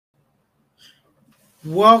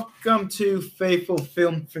Welcome to Faithful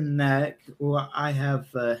Film Fanatic. Well, I have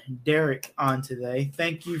Derek on today.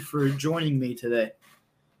 Thank you for joining me today.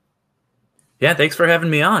 Yeah, thanks for having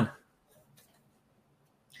me on.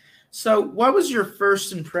 So, what was your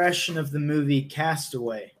first impression of the movie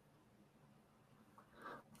Castaway?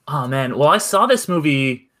 Oh man, well I saw this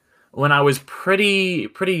movie when I was pretty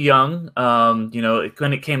young.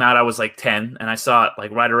 When it came out I was like 10 and I saw it like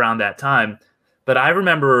right around that time. But I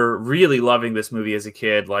remember really loving this movie as a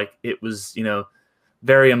kid. Like it was,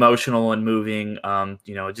 very emotional and moving.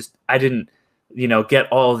 Just I didn't,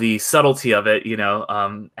 get all the subtlety of it,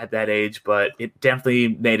 at that age, but it definitely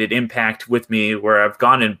made an impact with me where I've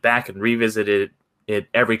gone and back and revisited it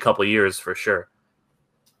every couple of years for sure.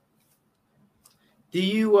 Do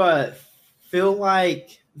you feel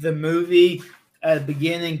like the movie at the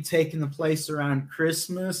beginning taking the place around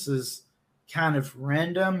Christmas is kind of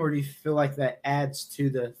random, or do you feel like that adds to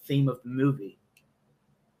the theme of the movie?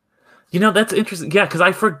 That's interesting. Yeah, because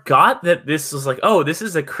I forgot that this was like, oh, this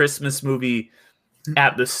is a Christmas movie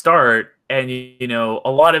at the start. And, a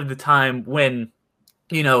lot of the time when,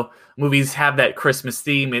 movies have that Christmas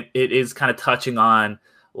theme, it is kind of touching on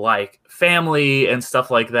like family and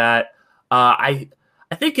stuff like that.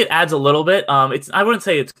 I think it adds a little bit. I wouldn't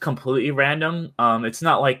say it's completely random. It's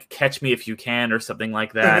not like Catch Me If You Can or something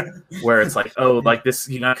like that, where it's like, oh, like this,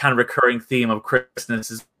 kind of recurring theme of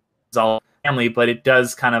Christmas is all family, but it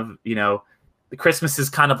does kind of, the Christmas is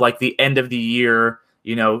kind of like the end of the year,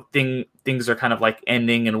 things are kind of like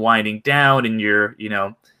ending and winding down, and you're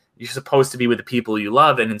supposed to be with the people you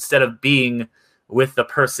love, and instead of being with the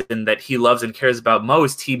person that he loves and cares about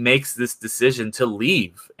most, he makes this decision to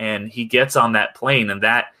leave, and he gets on that plane, and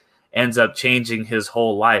that ends up changing his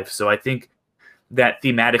whole life. So I think that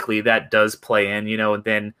thematically that does play in, and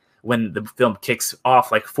then when the film kicks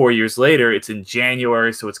off like 4 years later, it's in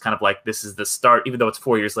January. So it's kind of like, this is the start, even though it's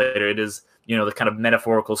 4 years later, it is, the kind of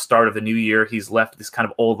metaphorical start of the new year. He's left this kind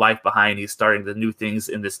of old life behind. He's starting the new things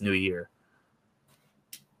in this new year.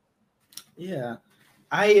 Yeah,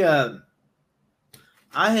 I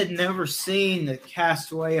I had never seen the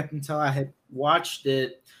Castaway up until I had watched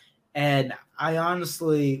it, and I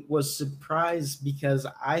honestly was surprised because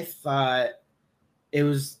I thought it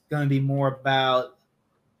was going to be more about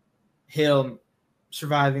him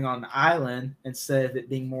surviving on the island instead of it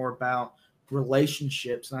being more about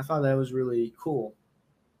relationships, and I thought that was really cool.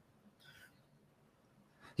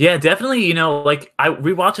 Yeah, definitely. Like I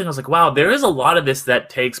rewatching, I was like, wow, there is a lot of this that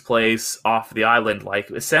takes place off the island. Like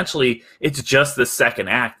essentially, it's just the second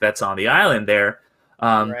act that's on the island there.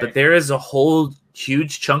 But Right. there is a whole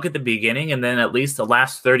huge chunk at the beginning, and then at least the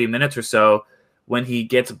last 30 minutes or so when he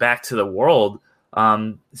gets back to the world.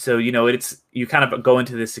 So it's you kind of go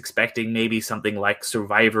into this expecting maybe something like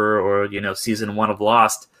Survivor or season one of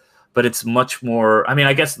Lost, but it's much more. I mean,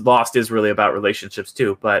 I guess Lost is really about relationships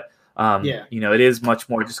too, but Yeah. it is much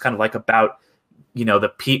more just kind of like about,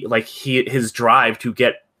 his drive to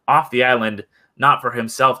get off the island, not for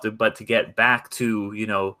himself, but to get back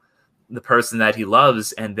to, the person that he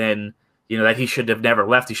loves. And then, that he should have never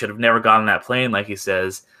left. He should have never gone on that plane, like he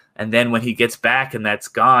says. And then when he gets back and that's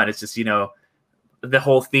gone, it's just, the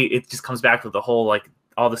whole thing, it just comes back to the whole, like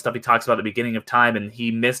all the stuff he talks about at the beginning of time. And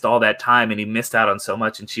he missed all that time and he missed out on so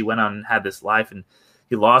much. And she went on and had this life, and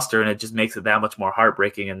he lost her, and it just makes it that much more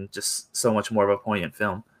heartbreaking and just so much more of a poignant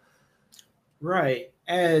film. Right.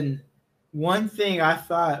 And one thing I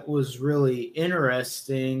thought was really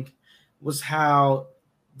interesting was how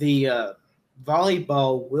the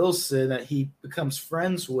volleyball Wilson that he becomes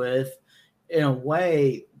friends with, in a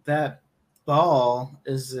way, that ball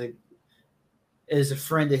is a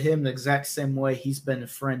friend to him the exact same way he's been a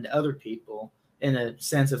friend to other people, in a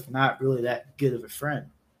sense of not really that good of a friend.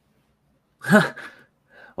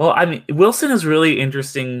 Well, I mean, Wilson is really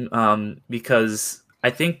interesting because I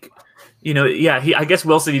think, yeah, I guess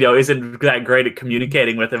Wilson, isn't that great at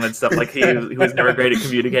communicating with him and stuff. Like he was never great at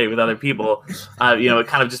communicating with other people. It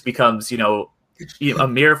kind of just becomes, a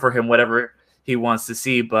mirror for him, whatever he wants to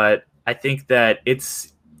see. But I think that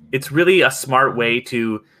it's really a smart way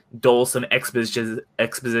to dole some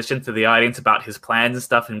exposition to the audience about his plans and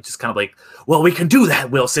stuff, and just kind of like, well, we can do that,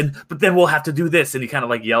 Wilson, but then we'll have to do this, and he kind of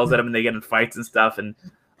like yells at him, and they get in fights and stuff. And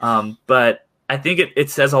but I think it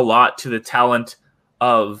says a lot to the talent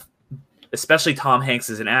of especially Tom Hanks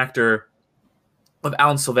as an actor, of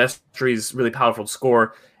Alan Silvestri's really powerful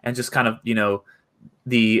score, and just kind of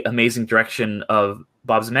the amazing direction of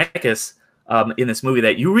Bob Zemeckis in this movie,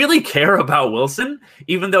 that you really care about Wilson,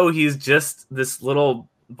 even though he's just this little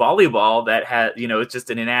volleyball that has, it's just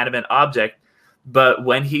an inanimate object. But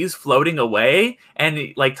when he's floating away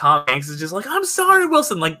and like Tom Hanks is just like, I'm sorry,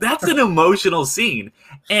 Wilson, like that's an emotional scene.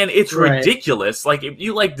 And it's Right. ridiculous. Like if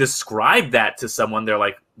you like describe that to someone, they're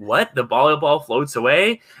like, what? The volleyball floats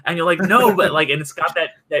away? And you're like, no, but like, and it's got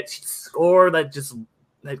that score that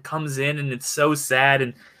comes in and it's so sad.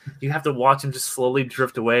 And you have to watch him just slowly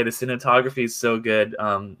drift away. The cinematography is so good.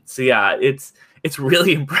 So yeah, it's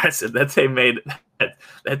really impressive that they made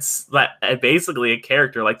that's basically a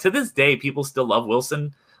character. Like to this day, people still love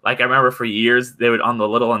Wilson. Like I remember for years, they would on the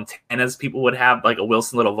little antennas, people would have like a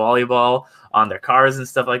Wilson little volleyball on their cars and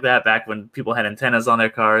stuff like that. Back when people had antennas on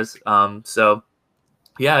their cars. So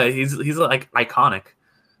yeah, he's like iconic.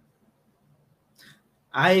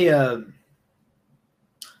 I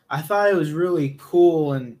thought it was really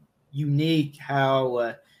cool and unique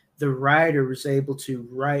how the writer was able to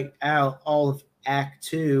write out all of Act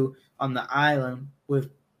 2 on the island with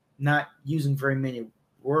not using very many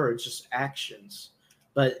words, just actions.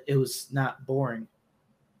 But it was not boring.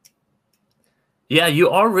 Yeah, you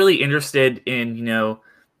are really interested in,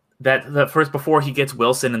 that first before he gets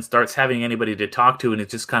Wilson and starts having anybody to talk to, and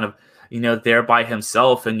it's just kind of, there by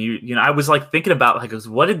himself. And I was like thinking about like,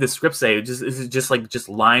 what did the script say? Is it just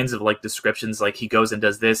lines of like descriptions, like he goes and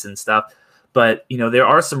does this and stuff. But there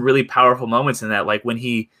are some really powerful moments in that, like when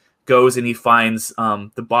he goes and he finds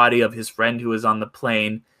the body of his friend who is on the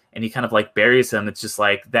plane, and he kind of like buries him. It's just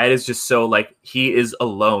like, that is just so like he is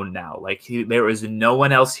alone now. Like there is no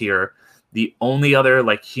one else here. The only other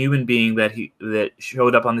like human being that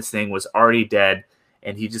showed up on this thing was already dead,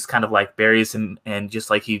 and he just kind of like buries him, and just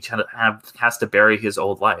like he kind of has to bury his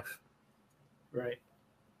old life. Right.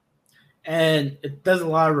 And it does a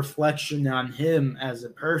lot of reflection on him as a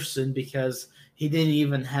person, because he didn't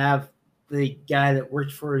even have the guy that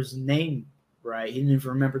worked for his name right. He didn't even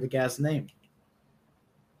remember the guy's name.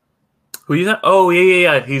 Who you that? Oh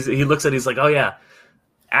yeah. He looks at. He's like, oh yeah,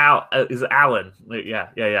 is Alan? Yeah,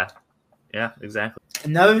 exactly.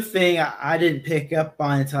 Another thing I didn't pick up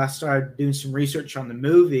on until I started doing some research on the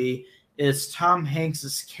movie is Tom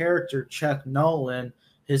Hanks's character, Chuck Nolan.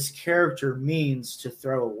 His character means to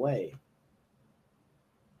throw away.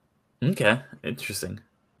 Okay, interesting.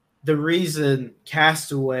 The reason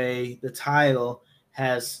Castaway, the title,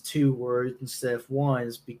 has 2 words instead of 1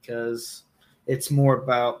 is because it's more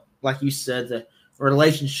about, like you said, the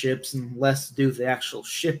relationships and less to do with the actual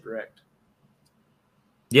shipwreck.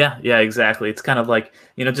 Yeah, exactly. It's kind of like,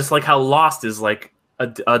 just like how Lost is like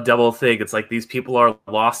a double thing. It's like these people are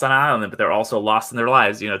lost on an island, but they're also lost in their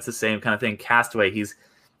lives. It's the same kind of thing. Castaway, he's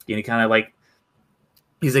kind of like,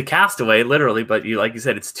 he's a castaway literally, but like you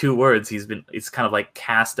said, it's 2 words. It's kind of like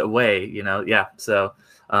cast away, Yeah. So,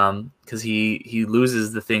 because he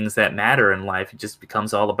loses the things that matter in life. It just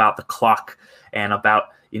becomes all about the clock and about,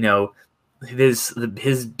 his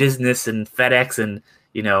business and FedEx, and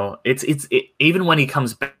it's even when he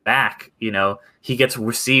comes back, he gets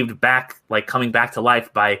received back, like coming back to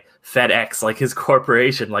life by FedEx, like his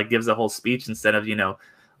corporation, like gives a whole speech instead of,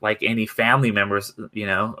 like any family members,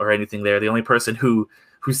 or anything there. The only person who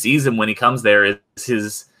sees him when he comes there is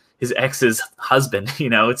his ex's husband,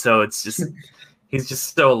 so it's just, he's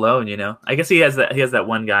just so alone, I guess he has that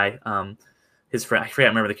one guy, his friend, I forget, I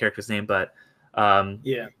remember the character's name, but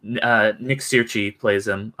Nick Searchie plays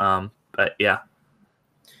him. But yeah.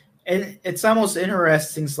 And it's almost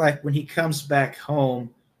interesting. It's like when he comes back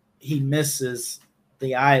home, he misses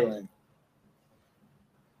the island.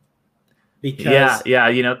 Because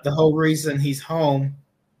the whole reason he's home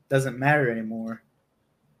doesn't matter anymore.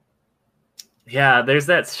 Yeah, there's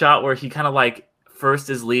that shot where he kind of like first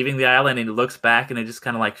is leaving the island and he looks back and it just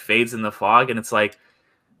kind of like fades in the fog, and it's like,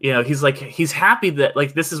 he's happy that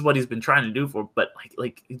like this is what he's been trying to do but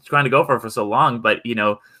like he's trying to go for so long, but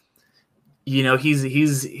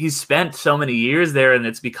he's spent so many years there and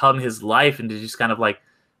it's become his life, and to just kind of like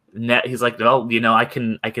he's like, well, I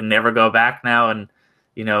can never go back now, and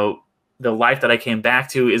the life that I came back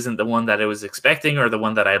to isn't the one that I was expecting or the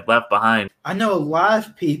one that I had left behind. I know a lot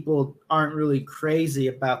of people aren't really crazy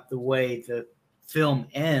about the way the film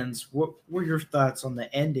ends. What were your thoughts on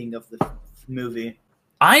the ending of the movie?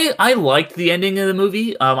 I liked the ending of the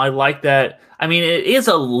movie. I like that. I mean, it is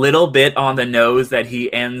a little bit on the nose that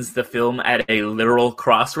he ends the film at a literal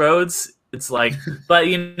crossroads. It's like, but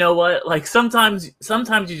you know what? Like sometimes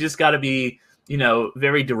you just got to be,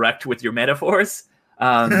 very direct with your metaphors.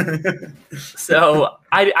 So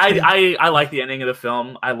I like the ending of the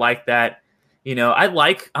film. I like that.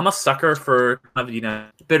 I'm a sucker for kind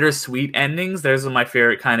of, bittersweet endings. Those are my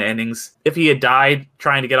favorite kind of endings. If he had died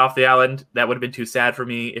trying to get off the island, that would have been too sad for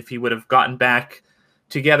me. If he would have gotten back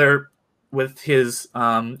together with his,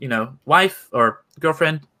 wife, or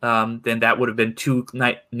girlfriend, then that would have been too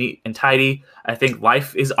neat and tidy. I think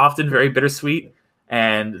life is often very bittersweet,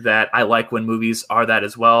 and that I like when movies are that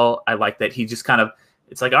as well. I like that he just kind of,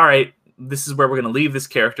 it's like, all right, this is where we're going to leave this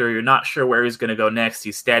character. You're not sure where he's going to go next.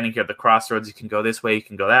 He's standing here at the crossroads. You can go this way. You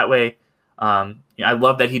can go that way. I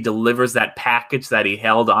love that he delivers that package that he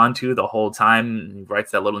held onto the whole time. He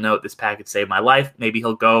writes that little note, this package saved my life. Maybe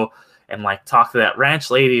he'll go and like talk to that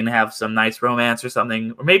ranch lady and have some nice romance or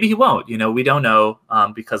something. Or maybe he won't, we don't know,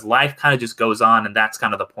 because life kind of just goes on, and that's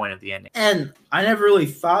kind of the point of the ending. And I never really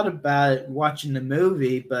thought about it watching the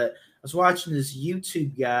movie, but I was watching this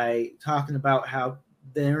YouTube guy talking about how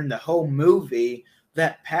during the whole movie,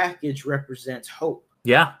 that package represents hope.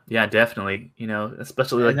 Yeah, definitely.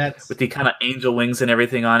 Especially like with the kind of angel wings and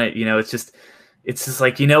everything on it. It's just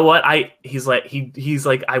like, what? He's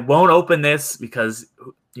like, I won't open this because,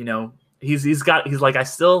 he's like, I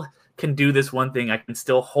still can do this one thing. I can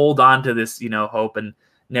still hold on to this, hope and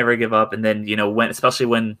never give up. And then, especially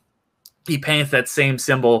when he paints that same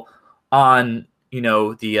symbol on,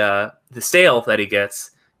 the sail that he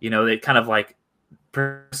gets, they kind of like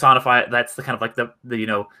personify it. That's the kind of like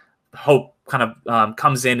the hope kind of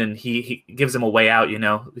comes in, and he gives him a way out.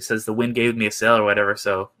 He says the wind gave me a sail or whatever.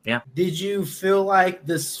 So yeah. Did you feel like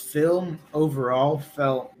this film overall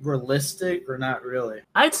felt realistic or not really?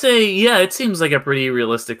 I'd say yeah, it seems like a pretty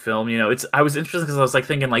realistic film. I was interested because I was like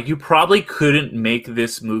thinking like you probably couldn't make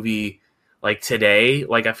this movie like today.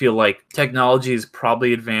 Like I feel like technology is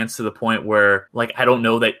probably advanced to the point where like I don't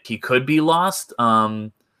know that he could be lost.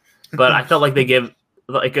 But I felt like they give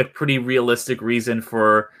like a pretty realistic reason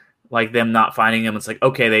for like them not finding him. It's like,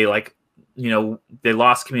 okay, they like, they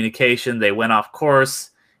lost communication, they went off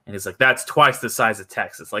course, and it's like, that's twice the size of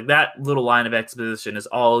Texas. Like that little line of exposition is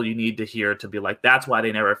all you need to hear to be like, that's why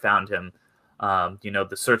they never found him.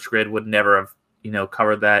 The search grid would never have,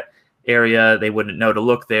 covered that area. They wouldn't know to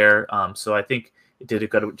look there. So I think it did a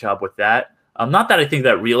good job with that. Not that I think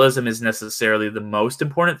that realism is necessarily the most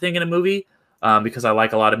important thing in a movie, because I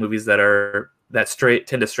like a lot of movies that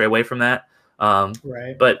tend to stray away from that.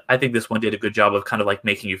 Right. But I think this one did a good job of kind of like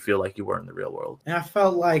making you feel like you were in the real world. And I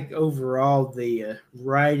felt like overall the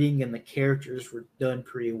writing and the characters were done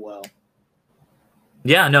pretty well.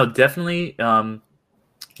 Yeah, no, definitely.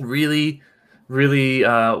 Really, really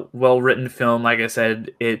well-written film. Like I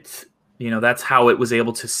said, that's how it was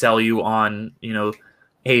able to sell you on,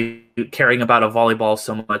 caring about a volleyball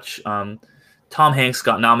so much. Tom Hanks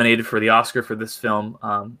got nominated for the Oscar for this film.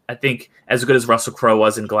 I think as good as Russell Crowe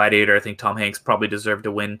was in Gladiator, I think Tom Hanks probably deserved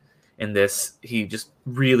to win in this. He just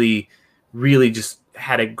really, really just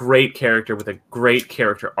had a great character with a great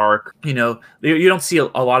character arc. You don't see a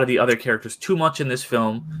lot of the other characters too much in this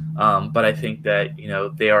film, but I think that,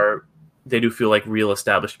 they do feel like real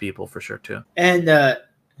established people for sure too. And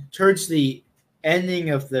towards the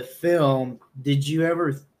ending of the film, did you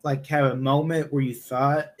ever like have a moment where you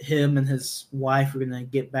thought him and his wife were going to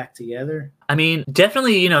get back together? I mean,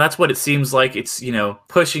 definitely, that's what it seems like. It's,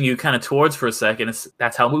 pushing you kind of towards for a second.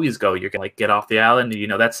 That's how movies go. You're going to like get off the island.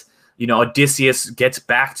 That's, Odysseus gets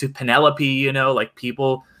back to Penelope, like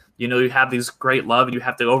people, you have these great love and you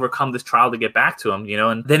have to overcome this trial to get back to him,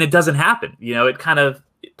 and then it doesn't happen. It kind of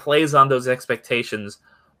plays on those expectations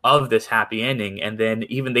of this happy ending. And then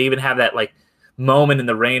they even have that like moment in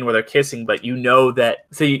the rain where they're kissing, but that,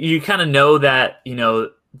 so you kind of know that,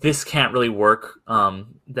 this can't really work,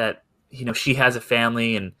 that, she has a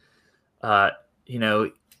family and,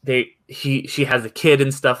 she has a kid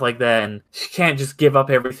and stuff like that. And she can't just give up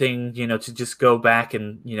everything, to just go back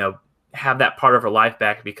and, have that part of her life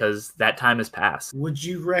back because that time has passed. Would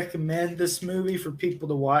you recommend this movie for people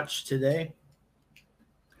to watch today?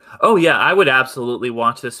 Oh yeah, I would absolutely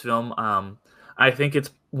watch this film. I think it's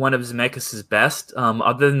one of Zemeckis' best.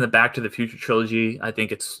 Other than the Back to the Future trilogy, I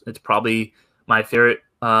think it's probably my favorite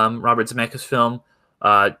Robert Zemeckis film.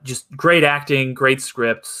 Just great acting, great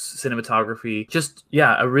scripts, cinematography. Just,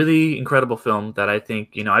 yeah, a really incredible film that I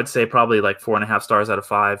think, I'd say probably like 4.5 stars out of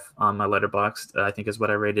 5 on my Letterboxd, I think is what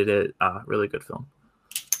I rated it. Really good film.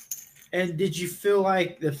 And did you feel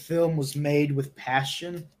like the film was made with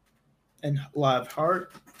passion and a lot of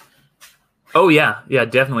heart? Oh yeah,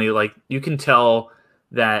 definitely. Like you can tell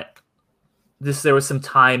that there was some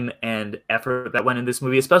time and effort that went in this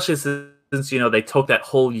movie, especially since they took that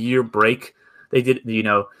whole year break. They did,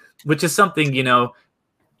 which is something you don't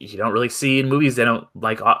really see in movies. They don't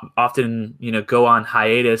like often go on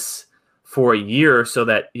hiatus for a year so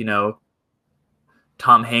that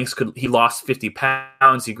Tom Hanks he lost 50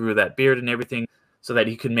 pounds, he grew that beard and everything, so that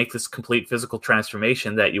he could make this complete physical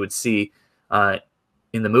transformation that you would see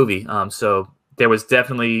in the movie. So there was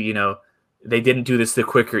definitely, they didn't do this the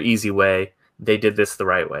quick or easy way. they did this the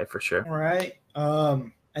right way for sure. All right.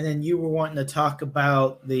 And then you were wanting to talk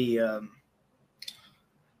about the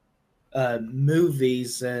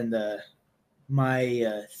movies and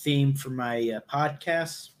my theme for my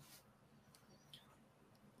podcast.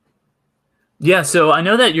 Yeah, so I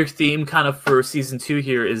know that your theme kind of for season 2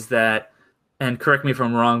 here is that, and correct me if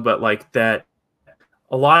I'm wrong, but like that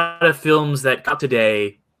a lot of films that come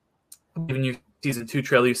today, even your season 2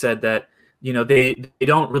 trailer, you said that, you know, they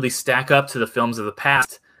don't really stack up to the films of the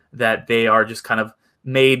past, that they are just kind of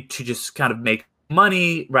made to just kind of make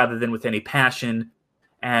money rather than with any passion.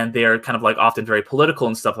 And they are kind of like often very political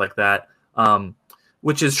and stuff like that,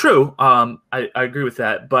 which is true. I agree with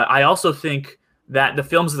that. But I also think that the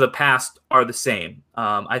films of the past are the same.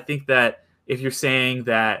 I think that if you're saying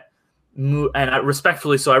that, and I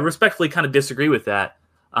respectfully kind of disagree with that,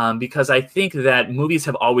 because I think that movies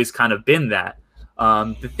have always kind of been that.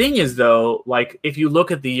 The thing is, though, like if you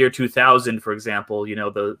look at the year 2000, for example, you know,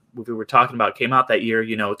 the movie we're talking about came out that year,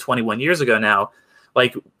 you know, 21 years ago now.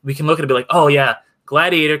 Like we can look at it and be like, oh yeah,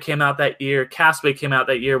 Gladiator came out that year, Castaway came out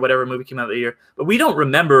that year, whatever movie came out that year. But we don't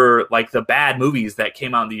remember like the bad movies that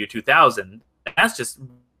came out in the year 2000. That's just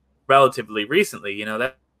relatively recently, you know,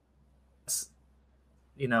 that's,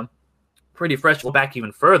 you know, pretty fresh. Go back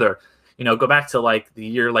even further, you know, go back to like the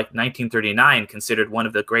year like 1939, considered one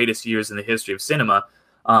of the greatest years in the history of cinema.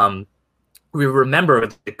 We remember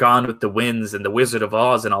Gone with the Winds and The Wizard of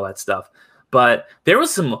Oz and all that stuff. But there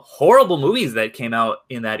was some horrible movies that came out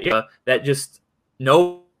in that era that just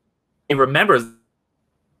nobody remembers,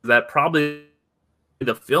 that probably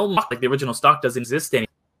the film, like the original stock, doesn't exist anymore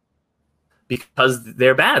because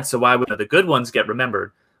they're bad. So why would the good ones get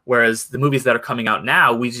remembered? Whereas the movies that are coming out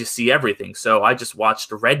now, we just see everything. So I just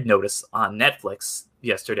watched Red Notice on Netflix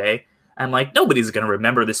yesterday. I'm like, nobody's going to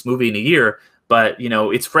remember this movie in a year, but, you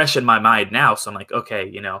know, it's fresh in my mind now. So I'm like, okay,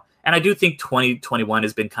 you know, and I do think 2021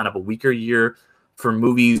 has been kind of a weaker year for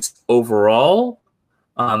movies overall,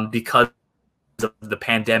 because of the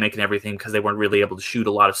pandemic and everything, because they weren't really able to shoot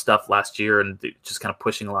a lot of stuff last year and just kind of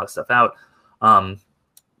pushing a lot of stuff out.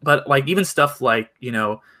 But like even stuff like, you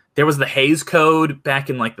know, there was the Hays Code back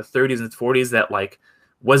in like the 30s and 40s that like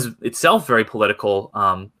was itself very political,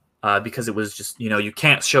 because it was just, you know, you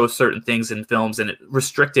can't show certain things in films, and it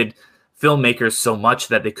restricted filmmakers so much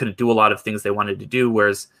that they couldn't do a lot of things they wanted to do.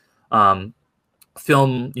 Whereas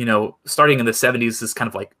film, you know, starting in the 70s has kind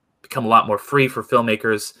of like become a lot more free for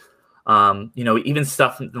filmmakers. You know, even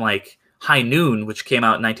stuff like High Noon, which came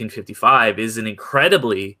out in 1955, is an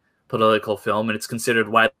incredibly political film, and it's considered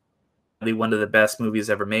widely one of the best movies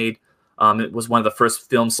ever made. It was one of the first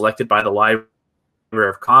films selected by the Library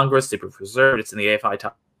of Congress to be preserved. It's in the AFI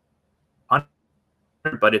Top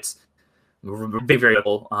 100, but it's very, very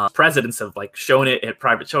political. Presidents have like shown it at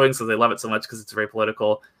private showings, so they love it so much because it's very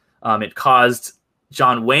political. It caused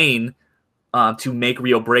John Wayne to make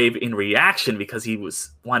Rio Brave in reaction because he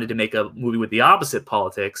wanted to make a movie with the opposite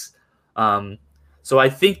politics. So I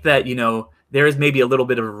think that, you know, there is maybe a little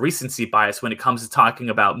bit of a recency bias when it comes to talking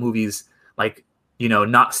about movies like, you know,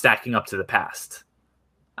 not stacking up to the past.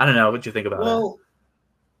 I don't know. What do you think about that?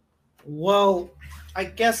 Well, I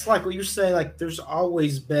guess like what you're saying, like there's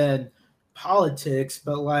always been politics,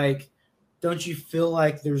 but like, don't you feel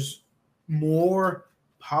like there's more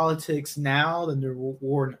politics now than there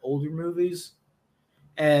were in older movies?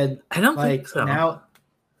 And I don't like think so.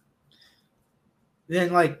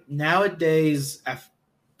 Nowadays,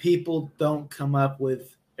 people don't come up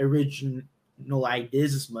with original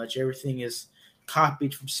ideas as much. Everything is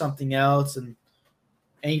copied from something else, and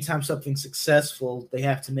anytime something's successful, they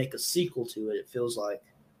have to make a sequel to it, it feels like.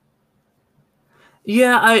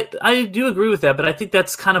 Yeah, I do agree with that, but I think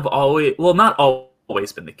that's kind of always, well, not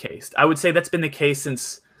always been the case. I would say that's been the case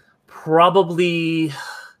since probably,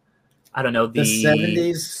 I don't know, the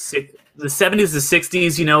 70s? The 70s, the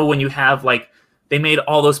 60s, you know, when you have like, they made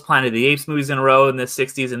all those Planet of the Apes movies in a row in the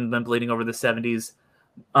 60s and then bleeding over the 70s.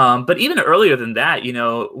 But even earlier than that, you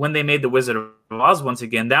know, when they made The Wizard of Oz once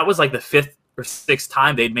again, that was like the 5th or 6th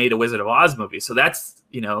time they'd made a Wizard of Oz movie. So that's,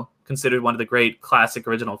 you know, considered one of the great classic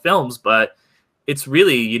original films. But it's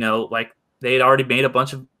really, you know, like they had already made a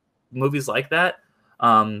bunch of movies like that.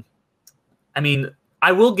 I mean,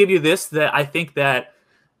 I will give you this, that I think that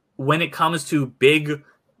when it comes to big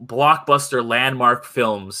blockbuster landmark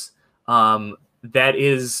films, that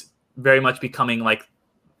is very much becoming like,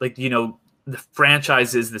 you know, the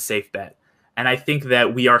franchise is the safe bet. And I think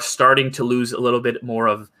that we are starting to lose a little bit more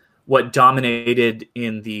of what dominated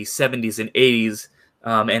in the 70s and 80s,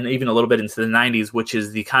 and even a little bit into the 90s, which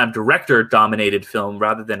is the kind of director-dominated film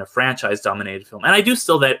rather than a franchise-dominated film. And I do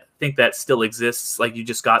still think that still exists. Like you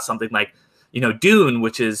just got something like Dune,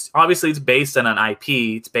 which is obviously it's based on an IP.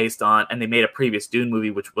 It's based on, and they made a previous Dune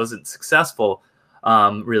movie which wasn't successful,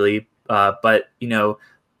 really. But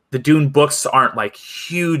the Dune books aren't like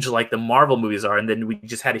huge like the Marvel movies are, and then we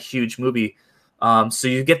just had a huge movie. So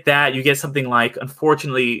you get that. You get something like,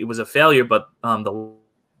 unfortunately, it was a failure, but the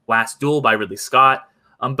Last Duel by Ridley Scott.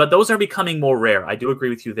 But those are becoming more rare. I do agree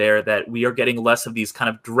with you there that we are getting less of these kind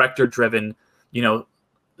of director-driven,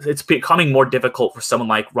 it's becoming more difficult for someone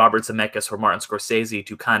like Robert Zemeckis or Martin Scorsese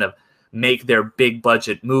to kind of make their big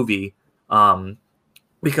budget movie,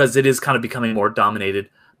 because it is kind of becoming more dominated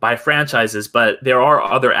by franchises. But there are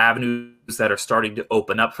other avenues that are starting to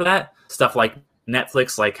open up for that. Stuff like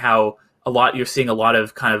Netflix, like how you're seeing a lot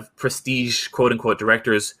of kind of prestige, quote unquote,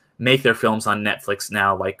 directors make their films on Netflix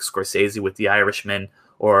now, like Scorsese with The Irishman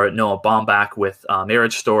or Noah Baumbach with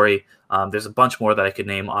Marriage Story. There's a bunch more that I could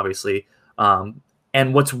name, obviously.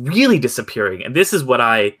 And what's really disappearing, and this is what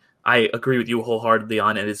I agree with you wholeheartedly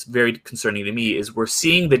on, and it's very concerning to me, is we're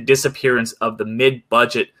seeing the disappearance of the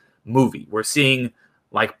mid-budget movie. We're seeing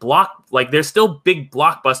there's still big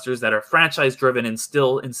blockbusters that are franchise-driven and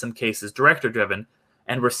still, in some cases, director-driven.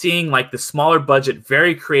 And we're seeing like the smaller budget,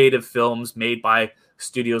 very creative films made by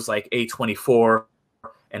studios like A24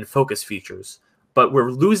 and Focus Features. But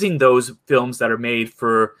we're losing those films that are made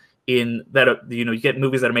you get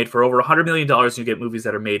movies that are made for over $100 million, and you get movies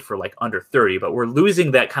that are made for like under 30. But we're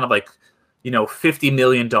losing that kind of like, $50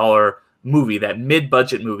 million movie, that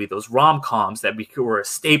mid-budget movie, those rom-coms that were a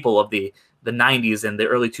staple of the 90s and the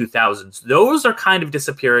early 2000s. Those are kind of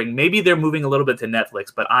disappearing. Maybe they're moving a little bit to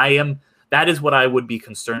Netflix, but that is what I would be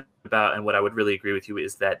concerned about, and what I would really agree with you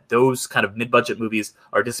is that those kind of mid-budget movies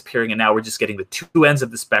are disappearing, and now we're just getting the two ends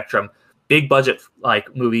of the spectrum: big budget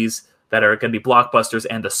like movies that are going to be blockbusters,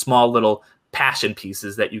 and the small little passion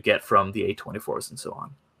pieces that you get from the A24s and so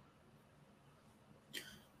on.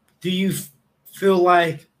 Do you feel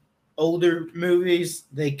like older movies,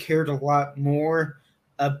 they cared a lot more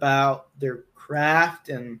about their craft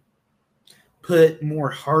and put more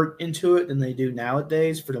heart into it than they do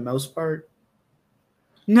nowadays for the most part?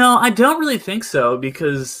 No, I don't really think so,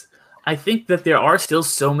 because I think that there are still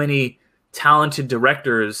so many talented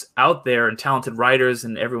directors out there and talented writers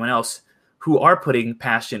and everyone else who are putting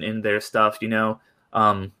passion in their stuff. We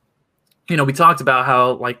talked about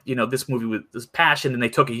how this movie was passion and they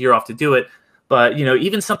took a year off to do it. But,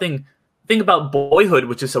 even think about Boyhood,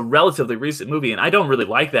 which is a relatively recent movie, and I don't really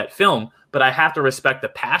like that film, but I have to respect the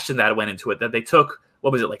passion that went into it, that they took,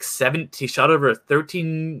 what was it, like 7, shot over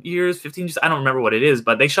 13 years, 15 years? I don't remember what it is,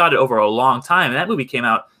 but they shot it over a long time. And that movie came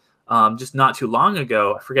out just not too long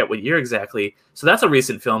ago. I forget what year exactly. So that's a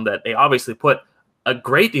recent film that they obviously put a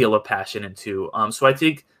great deal of passion into. So I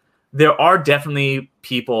think there are definitely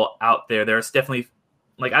people out there. There's definitely,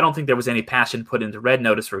 I don't think there was any passion put into Red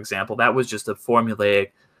Notice, for example. That was just a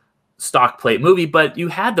formulaic stock plate movie, but you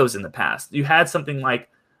had those in the past. You had something like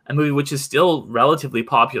a movie which is still relatively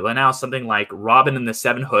popular now, something like Robin and the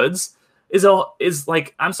Seven Hoods is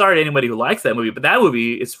like, I'm sorry to anybody who likes that movie, but that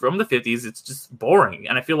movie is from the 50s. It's just boring.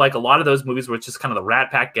 And I feel like a lot of those movies were just kind of the Rat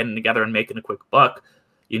Pack getting together and making a quick buck.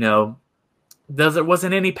 There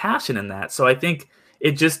wasn't any passion in that. So I think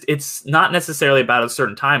it's not necessarily about a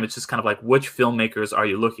certain time. It's just kind of like, which filmmakers are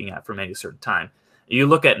you looking at from any certain time? You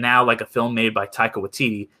look at now like a film made by Taika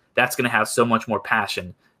Waititi, that's going to have so much more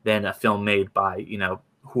passion than a film made by,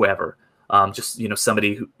 whoever,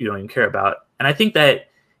 somebody who you don't even care about. And I think that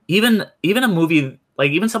even a movie,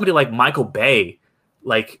 like even somebody like Michael Bay,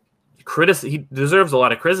 he deserves a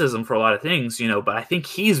lot of criticism for a lot of things, but I think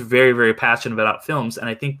he's very, very passionate about films. And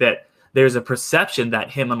I think that there's a perception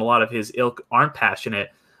that him and a lot of his ilk aren't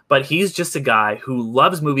passionate, but he's just a guy who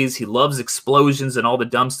loves movies. He loves explosions and all the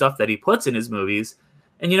dumb stuff that he puts in his movies.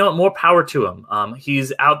 And more power to him.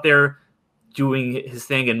 He's out there doing his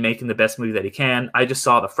thing and making the best movie that he can. I just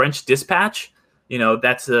saw The French Dispatch.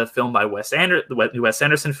 That's a film by the Wes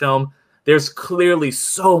Anderson film. There's clearly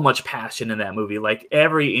so much passion in that movie. Like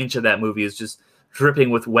every inch of that movie is just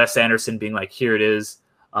dripping with Wes Anderson being like, here it is.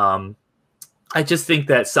 I just think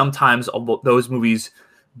that sometimes those movies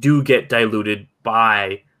do get diluted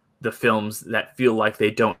by the films that feel like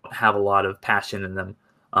they don't have a lot of passion in them.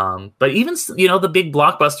 But even, the big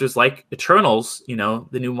blockbusters like Eternals, the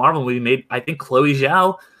new Marvel movie made, I think Chloe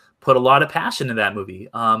Zhao put a lot of passion in that movie.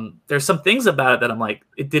 There's some things about it that I'm like,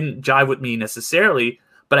 it didn't jive with me necessarily,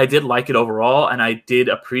 but I did like it overall. And I did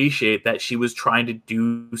appreciate that she was trying to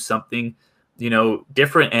do something,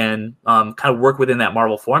 different and kind of work within that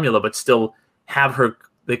Marvel formula, but still have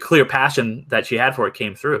the clear passion that she had for it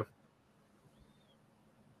came through.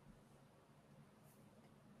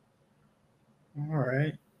 All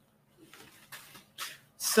right.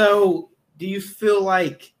 So, do you feel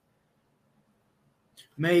like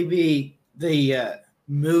maybe the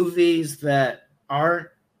movies that aren't,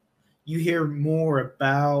 you hear more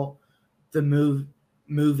about the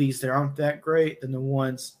movies that aren't that great than the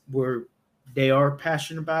ones where they are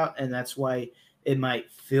passionate about, and that's why it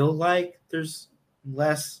might feel like there's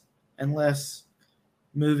less and less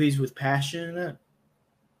movies with passion in it?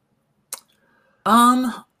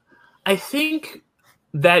 Um, I think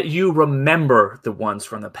that you remember the ones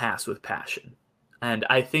from the past with passion. And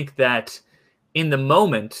I think that in the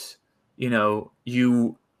moment,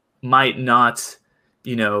 you might not,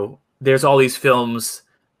 there's all these films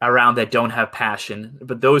around that don't have passion,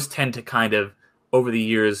 but those tend to kind of, over the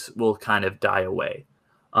years, will kind of die away.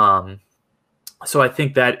 Um, so I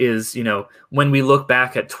think that is, when we look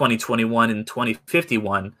back at 2021 and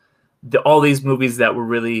 2051, all these movies that were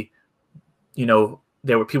really,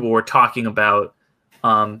 there were people were talking about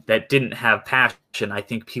that didn't have passion, I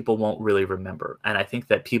think people won't really remember. And I think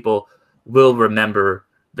that people will remember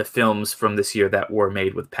the films from this year that were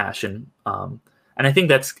made with passion. And I think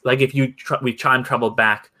that's like if we time travel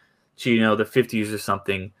back to the 50s or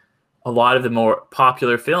something, a lot of the more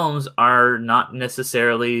popular films are not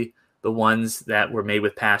necessarily the ones that were made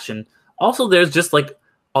with passion. Also, there's just like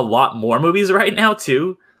a lot more movies right now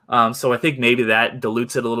too. So I think maybe that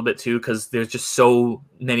dilutes it a little bit too, because there's just so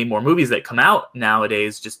many more movies that come out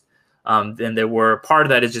nowadays. Just than there were. Part of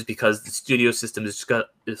that is just because the studio system is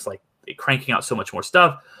like cranking out so much more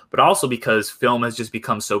stuff, but also because film has just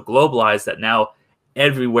become so globalized that now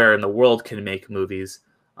everywhere in the world can make movies.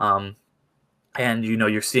 And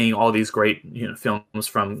you're seeing all these great films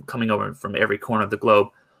from coming over from every corner of the globe.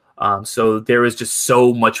 So there is just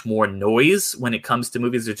so much more noise when it comes to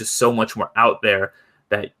movies. There's just so much more out there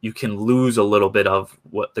that you can lose a little bit of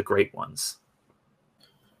what the great ones.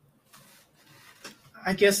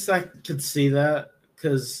 I guess I could see that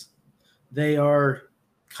because they are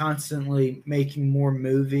constantly making more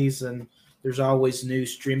movies, and there's always new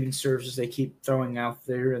streaming services they keep throwing out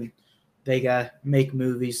there, and they got to make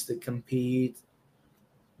movies that compete.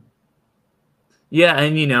 Yeah,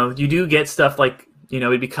 and you do get stuff like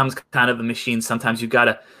it becomes kind of a machine. Sometimes you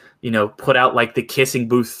gotta put out like The Kissing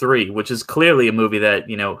Booth 3, which is clearly a movie that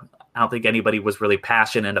I don't think anybody was really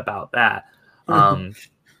passionate about that.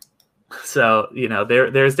 So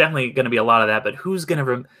there's definitely going to be a lot of that. But who's going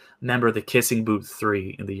to remember The Kissing Booth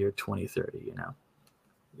 3 in the year 2030?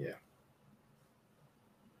 Yeah.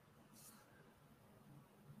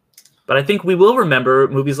 But I think we will remember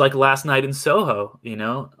movies like Last Night in Soho.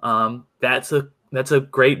 That's a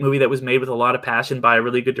great movie that was made with a lot of passion by a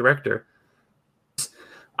really good director.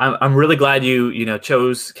 I'm really glad you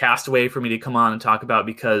chose Castaway for me to come on and talk about,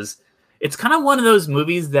 because it's kind of one of those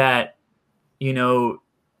movies that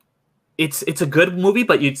it's a good movie,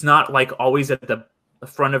 but it's not like always at the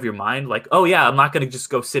front of your mind. Like, oh yeah, I'm not going to just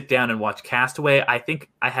go sit down and watch Castaway. I think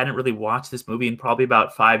I hadn't really watched this movie in probably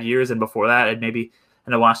about 5 years, and before that,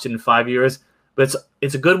 I watched it in 5 years. But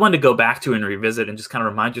it's a good one to go back to and revisit and just kind of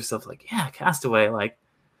remind yourself, like, yeah, Castaway, like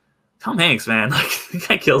Tom Hanks, man, like the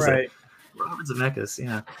guy kills it. Robert Zemeckis,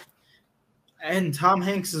 yeah. And Tom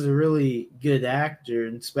Hanks is a really good actor,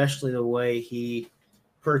 and especially the way he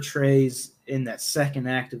portrays in that second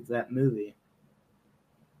act of that movie.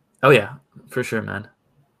 Oh yeah, for sure, man.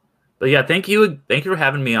 But yeah, thank you for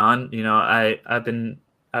having me on. I've been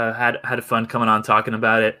had fun coming on talking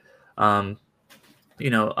about it.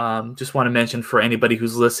 Just want to mention for anybody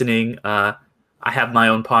who's listening, I have my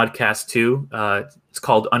own podcast too. It's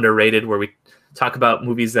called Underrated, where we talk about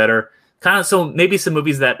movies that are maybe some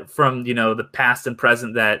movies that from the past and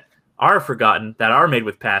present that are forgotten, that are made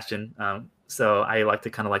with passion. So I like to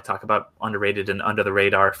kind of talk about underrated and under the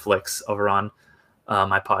radar flicks over on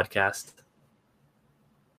my podcast.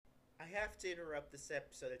 I have to interrupt this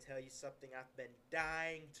episode to tell you something I've been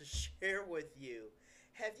dying to share with you.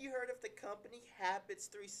 Have you heard of the company Habits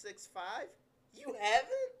 365? You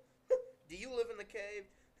haven't? Do you live in the cave?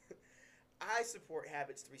 I support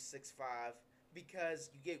Habits 365 because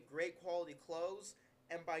you get great quality clothes,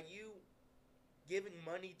 and by you giving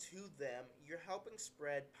money to them, you're helping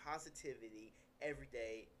spread positivity every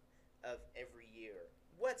day of every year.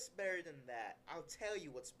 What's better than that? I'll tell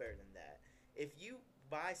you what's better than that. If you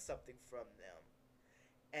buy something from them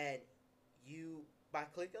and you, by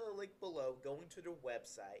clicking on the link below, going to their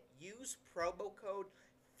website, use promo code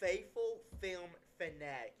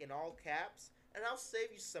FaithfulFilmFanatic in all caps, and I'll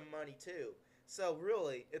save you some money too. So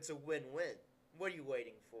really, it's a win-win. What are you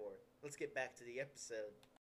waiting for? Let's get back to the episode.